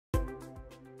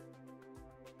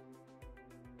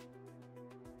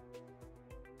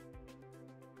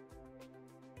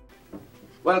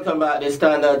Welcome back. The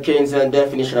standard Keynesian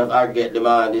definition of aggregate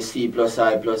demand is C plus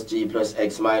I plus G plus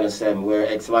X minus M, where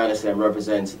X minus M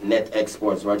represents net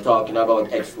exports. We're talking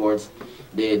about exports,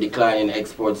 the decline in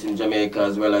exports in Jamaica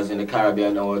as well as in the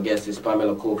Caribbean. Our guest is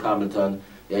Pamela Coke-Hamilton,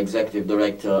 the Executive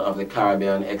Director of the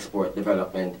Caribbean Export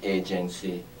Development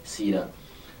Agency, CEDA.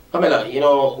 Pamela, you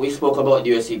know, we spoke about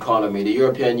the US economy. The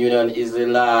European Union is the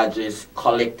largest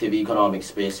collective economic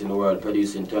space in the world,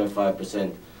 producing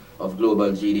 25% of global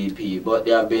GDP, but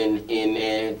they have been in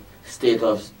a state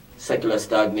of secular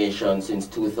stagnation since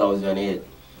 2008.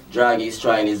 Draghi is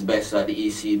trying his best at the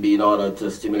ECB in order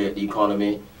to stimulate the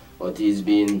economy, but he's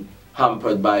been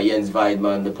hampered by Jens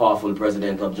Weidmann, the powerful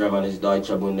president of Germany's Deutsche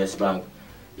Bundesbank.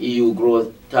 EU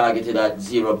growth targeted at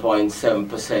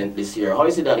 0.7% this year. How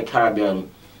is it that the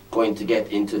Caribbean going to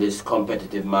get into this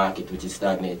competitive market which is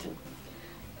stagnating?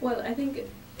 Well, I think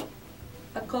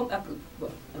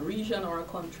a region or a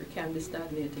country can be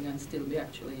stagnating and still be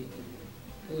actually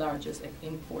the largest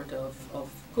importer of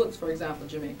goods. For example,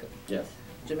 Jamaica. Yes.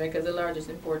 Jamaica is the largest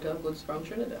importer of goods from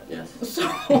Trinidad. Yes.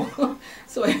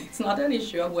 So it's not an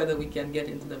issue of whether we can get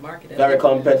into the market. Very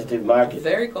competitive market.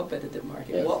 Very competitive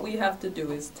market. Yes. What we have to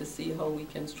do is to see how we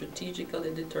can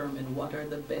strategically determine what are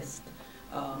the best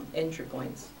entry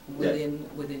points within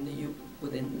within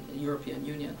the European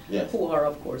Union, yes, who are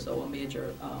of course our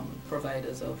major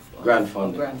providers of grant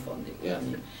funding. Yes.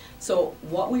 So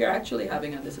what we are actually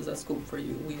having, and this is a scoop for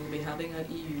you, we will be having an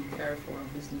EU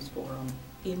CARIFORUM Business Forum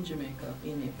in Jamaica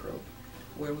in April,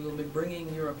 where we will be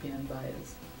bringing European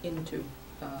buyers into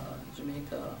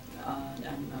Jamaica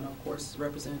and of course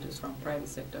representatives from private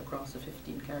sector across the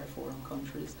 15 CARIFORUM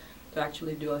countries to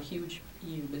actually do a huge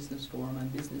EU business forum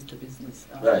and business-to-business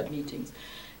meetings.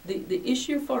 The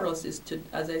issue for us is to,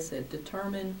 as I said,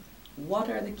 determine what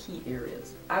are the key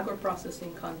areas.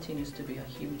 Agro-processing continues to be a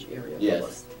huge area for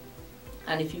us.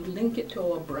 And if you link it to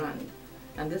our brand,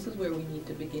 and this is where we need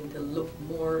to begin to look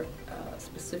more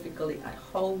specifically at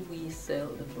how we sell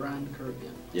the brand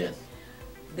Caribbean. Yes.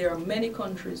 There are many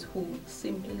countries who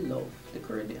simply love the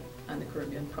Caribbean and the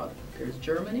Caribbean product. There's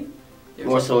Germany.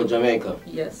 More so Jamaica.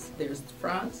 Yes, there's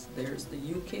France, there's the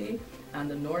UK, and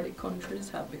the Nordic countries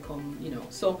have become, you know.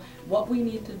 So what we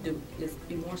need to do is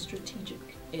be more strategic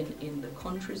in the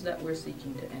countries that we're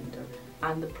seeking to enter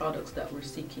and the products that we're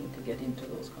seeking to get into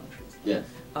those countries. Yes.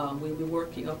 We'll be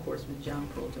working, of course, with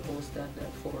JAMPRO to host that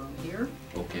forum here.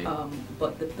 Okay.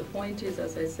 But the point is,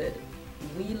 as I said,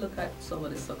 we look at some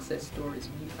of the success stories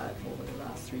we've had over the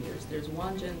last 3 years. There's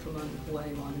one gentleman who I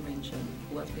want to mention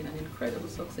who has been an incredible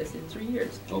success in 3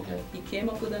 years. Okay. He came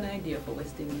up with an idea for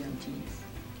West Indian teas.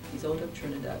 He's out of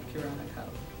Trinidad, Kiranacal.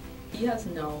 He has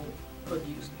now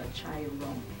produced a chai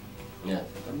rum. Yes.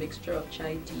 A mixture of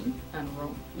chai tea and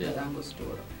rum at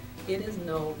Angostura. It is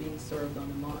now being served on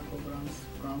the Monaco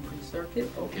Grand Prix circuit.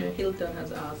 Okay. Hilton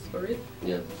has asked for it.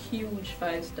 Yes. Huge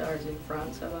 5 stars in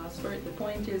France have asked for it. The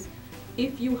point is,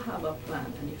 if you have a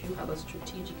plan and if you have a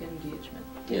strategic engagement,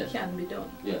 it can be done.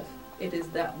 Yes. It is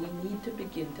that we need to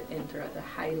begin to enter at a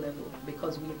high level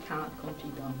because we can't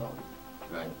compete on volume.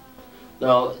 Right.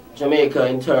 Now, Jamaica,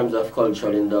 in terms of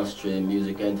cultural industry,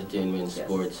 music, entertainment,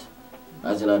 sports,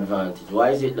 as an advantage, why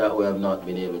is it that we have not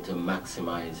been able to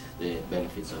maximize the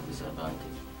benefits of this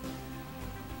advantage?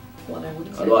 Well, I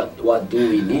would say, what do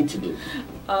we need to do?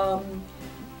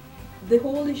 The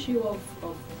whole issue of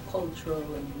cultural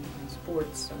and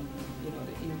sports and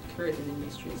the creative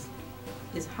industries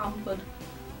is hampered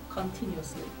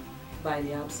continuously by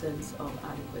the absence of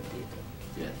adequate data.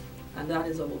 Yes. And that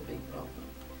is our big problem.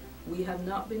 We have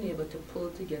not been able to pull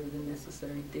together the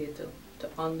necessary data to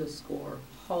underscore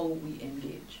how we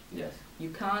engage. Yes. You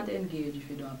can't engage if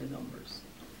you don't have the numbers.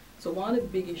 So one of the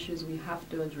big issues we have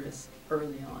to address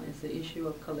early on is the issue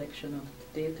of collection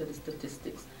of data, the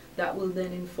statistics, that will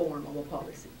then inform our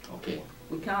policy. Okay.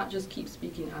 We can't just keep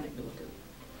speaking anecdotally.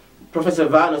 Professor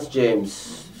Vanus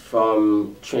James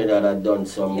from Trinidad had done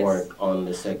some work on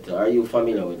the sector. Are you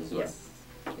familiar with his work?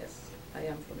 Yes, I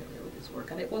am familiar with his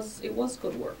work, and it was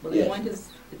good work. But the point is,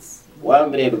 we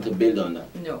haven't been able to build on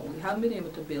that. No, we haven't been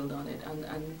able to build on it.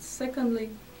 And secondly,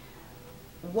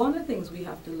 one of the things we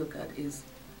have to look at is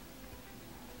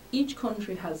each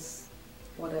country has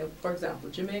for example,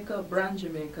 Jamaica, brand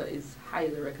Jamaica is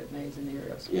highly recognized in the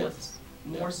area of sports.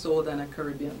 More so than a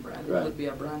Caribbean brand. It would be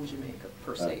a brand Jamaica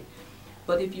per se.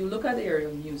 But if you look at the area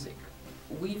of music,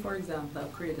 we, for example,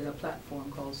 have created a platform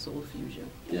called Soul Fusion.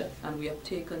 Yes. And we have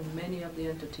taken many of the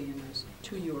entertainers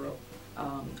to Europe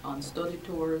on study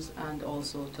tours and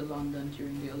also to London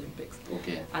during the Olympics.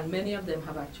 Okay. And many of them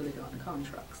have actually gotten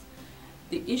contracts.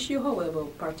 The issue, however,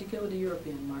 particularly the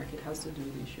European market, has to do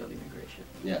with the issue of immigration.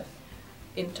 Yes.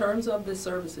 In terms of the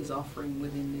services offering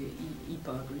within the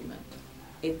EPA agreement,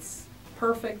 it's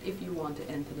perfect if you want to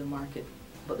enter the market,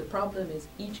 but the problem is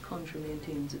each country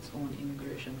maintains its own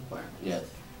immigration requirements. Yes.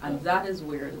 And that is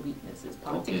where the weakness is,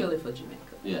 particularly for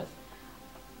Jamaica. Yes.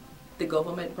 The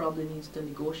government probably needs to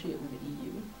negotiate with the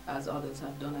EU, as others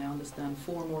have done. I understand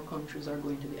 4 more countries are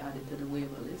going to be added to the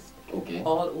waiver list. Okay.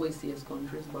 All OACS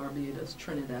countries, Barbados,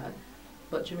 Trinidad,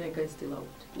 but Jamaica is still out.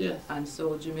 Yes. And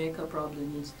so Jamaica probably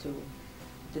needs to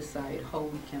decide how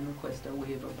we can request a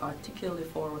waiver, particularly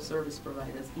for our service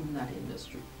providers in that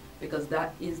industry, because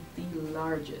that is the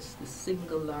largest, the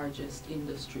single largest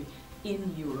industry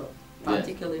in Europe,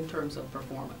 particularly in terms of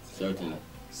performance. Certainly.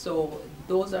 So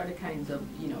those are the kinds of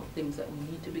things that we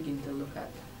need to begin to look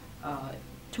at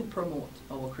to promote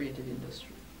our creative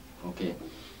industry. Okay.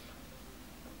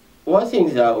 One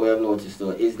thing that we have noticed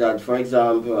though is that, for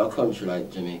example, a country like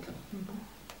Jamaica,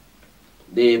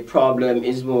 the problem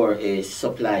is more a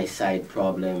supply side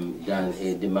problem than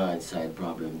a demand side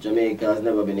problem. Jamaica has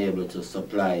never been able to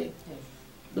supply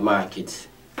the markets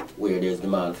where there's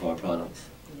demand for products.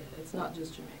 Yeah, it's not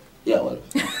just Jamaica. Yeah, well,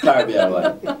 Caribbean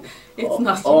one. It's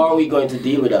not. How are we going to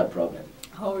deal with that problem?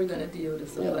 How are we going to deal with the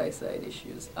supply side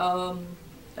issues?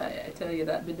 I tell you,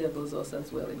 that bedevils us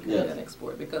as well in Caribbean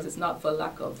export, because it's not for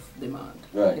lack of demand.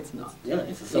 Right. It's not. Yeah,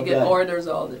 it's a supply. You get orders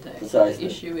all the time. Precisely.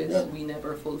 The issue is we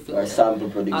never fulfill Our them. sample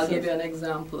producers. I'll give you an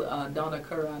example. Donna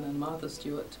Curran and Martha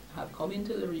Stewart have come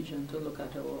into the region to look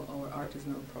at our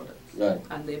artisanal products. Right.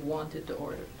 And they've wanted to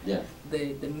order. Yeah.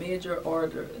 The major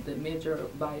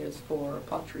buyers for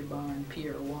Pottery Barn,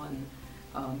 Pier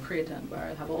 1, Crate and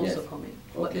Barrel have also come in.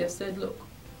 But they've said, look,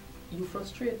 you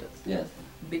frustrate us. Yes.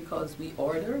 Because we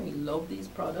order, we love these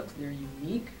products, they're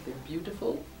unique, they're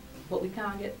beautiful, but we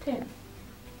can't get 10.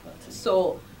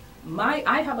 So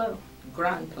I have a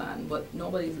grand plan, but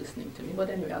nobody's listening to me. But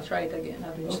anyway, I'll try it again.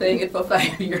 I've been saying it for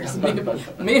 5 years.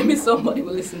 Maybe somebody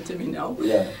will listen to me now.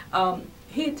 Yeah.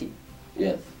 Haiti.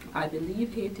 Yes. I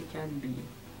believe Haiti can be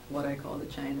what I call the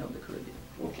China of the Caribbean.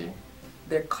 Okay.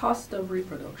 Their cost of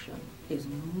reproduction is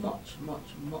much,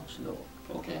 much, much lower.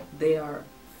 Okay. They are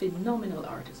phenomenal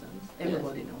artisans.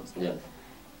 Everybody knows that. Yes.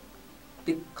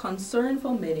 The concern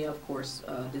for many, of course,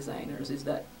 designers is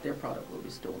that their product will be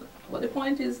stolen. But the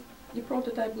point is, the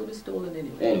prototype will be stolen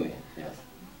anyway. Anyway, yes.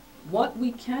 What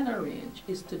we can arrange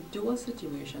is to do a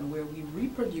situation where we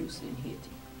reproduce in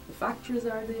Haiti. The factories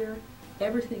are there,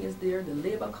 everything is there, the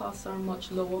labor costs are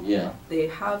much lower. Yeah. They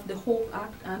have the HOPE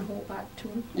Act and HOPE Act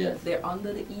 2. Yes. They're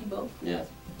under the EBA. Yes.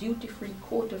 Duty-free,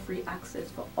 quota-free access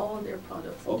for all their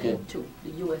products Okay. into the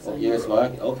US and Yes, Europe.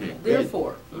 Mark. Okay.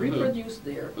 Therefore, reproduce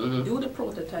there, Mhm. do the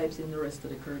prototypes in the rest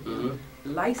of the Caribbean,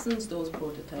 license those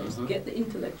prototypes, get the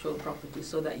intellectual property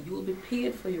so that you'll be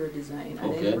paid for your design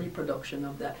and Okay. then reproduction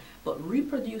of that. But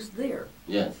reproduce there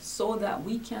Yes. so that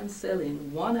we can sell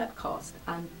in, 1, at cost,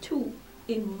 and 2,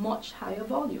 in much higher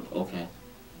volume. Okay.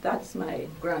 That's my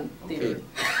grand theory.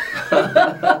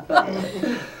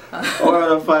 All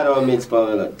right, final minutes,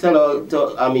 Pamela. Tell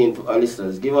our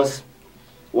listeners, give us,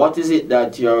 what is it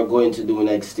that you're going to do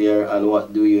next year, and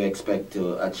what do you expect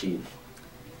to achieve?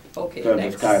 Okay,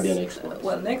 Caribbean exports.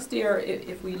 Well, next year,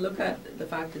 if we look at the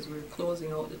fact is we're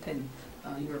closing out the 10th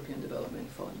European Development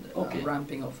Fund,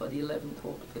 ramping up for the 11th,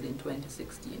 hopefully in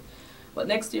 2016. But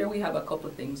next year we have a couple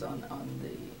of things on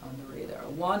the radar.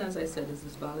 One, as I said, is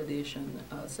this validation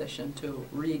session to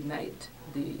reignite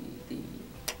the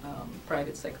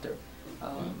private sector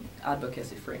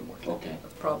advocacy framework. Okay.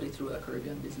 Probably through a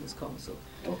Caribbean Business Council.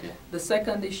 Okay. The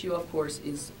second issue, of course,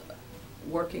 is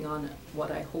working on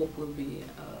what I hope will be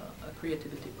a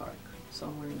creativity park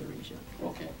somewhere in the region.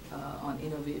 Okay. On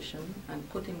innovation and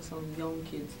putting some young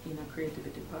kids in a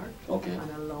creativity park. Okay.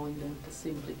 And allowing them to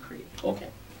simply create. Okay.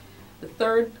 The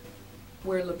third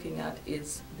we're looking at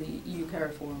is the EU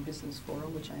CARIFORUM Business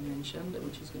Forum, which I mentioned,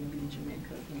 which is going to be in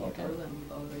Jamaica in April, and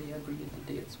we've already agreed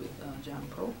the dates with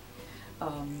JAMPRO.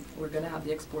 We're going to have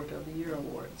the Exporter of the Year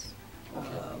Awards,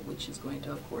 which is going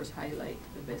to, of course, highlight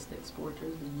the best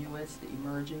exporters, the newest, the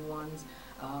emerging ones,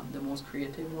 the most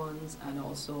creative ones, and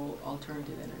also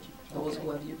alternative energy, those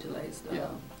who have utilized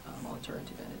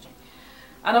alternative energy.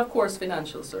 And of course,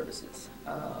 financial services.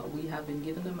 We have been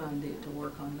given the mandate to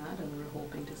work on that, and we're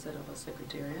hoping to set up a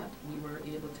secretariat. We were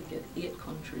able to get 8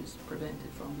 countries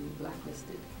prevented from being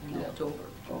blacklisted in October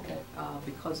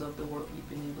because of the work we've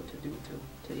been able to do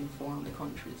to inform the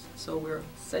countries. So we're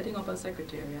setting up a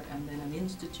secretariat and then an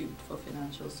institute for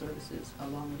financial services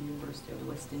along with the University of the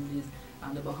West Indies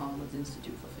and the Bahamas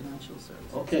Institute for Financial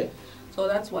Services. Okay. So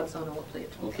that's what's on our plate.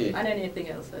 Okay. And anything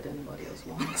else that anybody else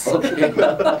wants. Okay.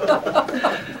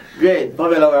 Great.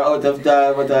 Pamela, we're out of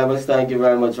time, but I must thank you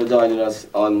very much for joining us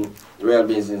on Real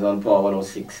Business on Power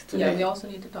 106 today. Yeah, we also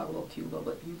need to talk about Cuba,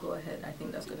 but you go ahead. I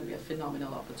think that's going to be a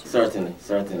phenomenal opportunity. Certainly,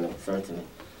 certainly, certainly.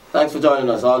 Thanks for joining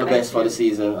us. All the best for the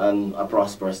season and a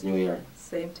prosperous new year.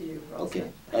 Same to you, Ralston.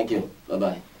 Okay. Thank you.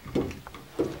 Bye-bye.